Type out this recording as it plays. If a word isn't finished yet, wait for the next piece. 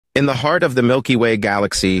In the heart of the Milky Way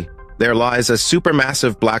galaxy, there lies a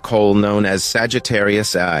supermassive black hole known as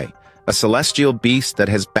Sagittarius A, a celestial beast that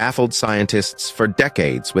has baffled scientists for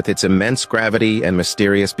decades with its immense gravity and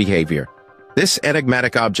mysterious behavior. This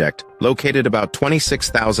enigmatic object, located about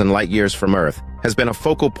 26,000 light-years from Earth, has been a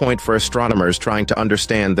focal point for astronomers trying to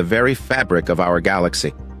understand the very fabric of our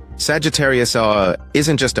galaxy. Sagittarius A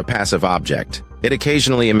isn't just a passive object. It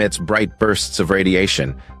occasionally emits bright bursts of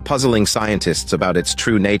radiation, puzzling scientists about its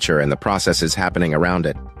true nature and the processes happening around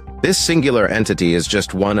it. This singular entity is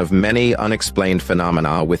just one of many unexplained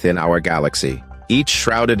phenomena within our galaxy, each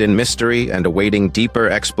shrouded in mystery and awaiting deeper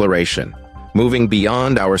exploration. Moving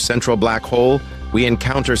beyond our central black hole, we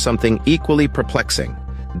encounter something equally perplexing: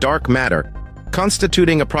 dark matter.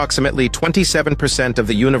 Constituting approximately 27% of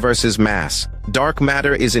the universe's mass, dark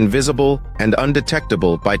matter is invisible and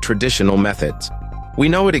undetectable by traditional methods. We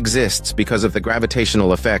know it exists because of the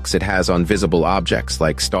gravitational effects it has on visible objects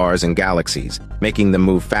like stars and galaxies, making them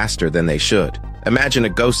move faster than they should. Imagine a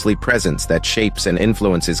ghostly presence that shapes and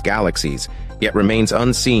influences galaxies, yet remains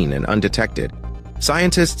unseen and undetected.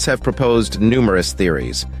 Scientists have proposed numerous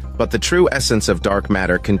theories, but the true essence of dark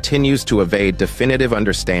matter continues to evade definitive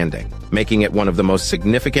understanding, making it one of the most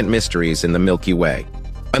significant mysteries in the Milky Way.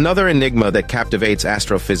 Another enigma that captivates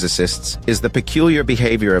astrophysicists is the peculiar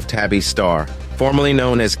behavior of Tabby's star, formerly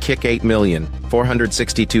known as KIC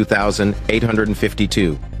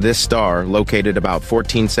 8,462,852. This star, located about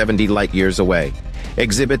 1470 light-years away,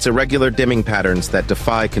 exhibits irregular dimming patterns that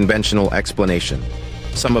defy conventional explanation.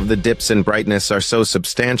 Some of the dips in brightness are so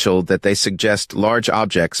substantial that they suggest large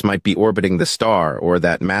objects might be orbiting the star or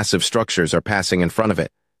that massive structures are passing in front of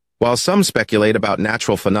it. While some speculate about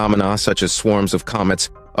natural phenomena such as swarms of comets,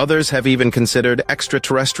 others have even considered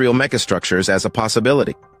extraterrestrial megastructures as a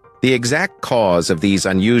possibility. The exact cause of these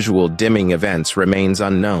unusual dimming events remains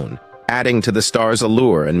unknown, adding to the star's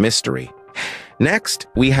allure and mystery. Next,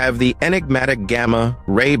 we have the enigmatic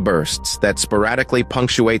gamma-ray bursts that sporadically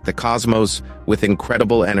punctuate the cosmos with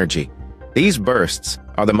incredible energy. These bursts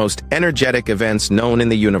are the most energetic events known in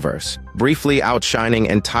the universe, briefly outshining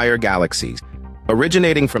entire galaxies.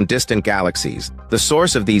 Originating from distant galaxies, the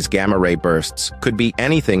source of these gamma-ray bursts could be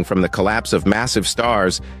anything from the collapse of massive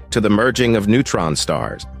stars to the merging of neutron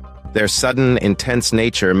stars. Their sudden, intense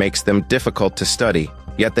nature makes them difficult to study,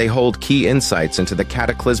 yet they hold key insights into the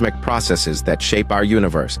cataclysmic processes that shape our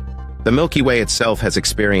universe. The Milky Way itself has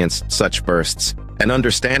experienced such bursts, and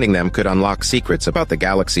understanding them could unlock secrets about the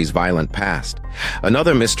galaxy's violent past.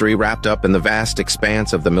 Another mystery wrapped up in the vast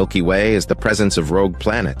expanse of the Milky Way is the presence of rogue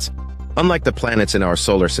planets. Unlike the planets in our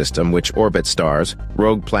solar system, which orbit stars,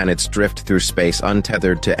 rogue planets drift through space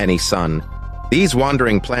untethered to any sun. These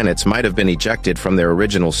wandering planets might have been ejected from their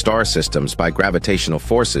original star systems by gravitational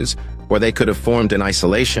forces, or they could have formed in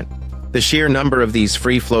isolation. The sheer number of these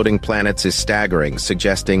free-floating planets is staggering,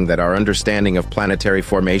 suggesting that our understanding of planetary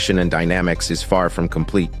formation and dynamics is far from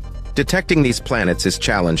complete. Detecting these planets is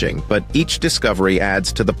challenging, but each discovery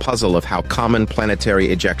adds to the puzzle of how common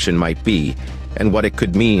planetary ejection might be, and what it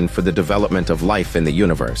could mean for the development of life in the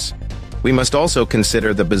universe. We must also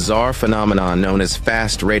consider the bizarre phenomenon known as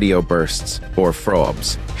fast radio bursts, or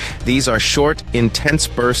FROBs. These are short, intense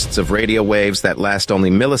bursts of radio waves that last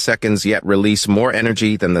only milliseconds yet release more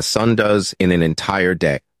energy than the sun does in an entire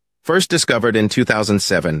day. First discovered in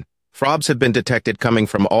 2007, FROBs have been detected coming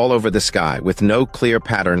from all over the sky with no clear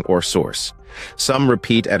pattern or source. Some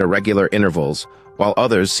repeat at irregular intervals, while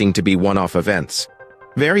others seem to be one-off events.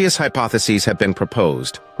 Various hypotheses have been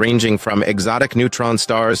proposed, ranging from exotic neutron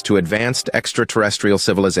stars to advanced extraterrestrial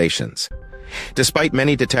civilizations. Despite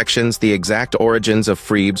many detections, the exact origins of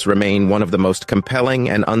FROBs remain one of the most compelling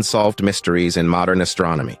and unsolved mysteries in modern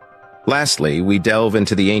astronomy. Lastly, we delve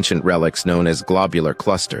into the ancient relics known as globular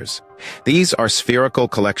clusters. These are spherical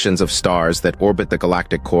collections of stars that orbit the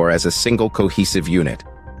galactic core as a single cohesive unit.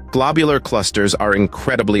 Globular clusters are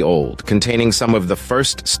incredibly old, containing some of the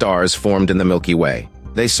first stars formed in the Milky Way.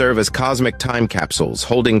 They serve as cosmic time capsules,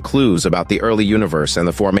 holding clues about the early universe and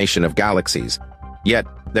the formation of galaxies. Yet,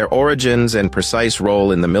 their origins and precise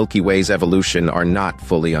role in the Milky Way's evolution are not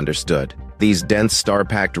fully understood. These dense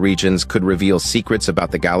star-packed regions could reveal secrets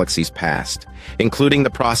about the galaxy's past, including the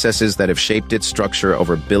processes that have shaped its structure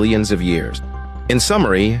over billions of years. In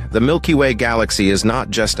summary, the Milky Way galaxy is not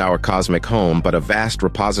just our cosmic home, but a vast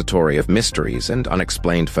repository of mysteries and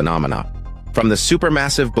unexplained phenomena. From the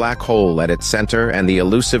supermassive black hole at its center and the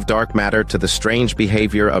elusive dark matter to the strange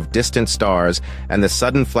behavior of distant stars and the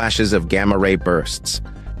sudden flashes of gamma-ray bursts,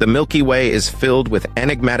 the Milky Way is filled with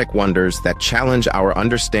enigmatic wonders that challenge our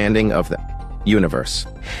understanding of the universe.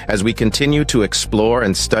 As we continue to explore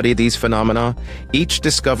and study these phenomena, each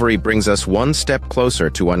discovery brings us one step closer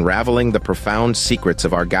to unraveling the profound secrets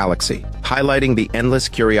of our galaxy, highlighting the endless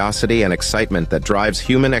curiosity and excitement that drives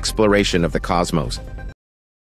human exploration of the cosmos.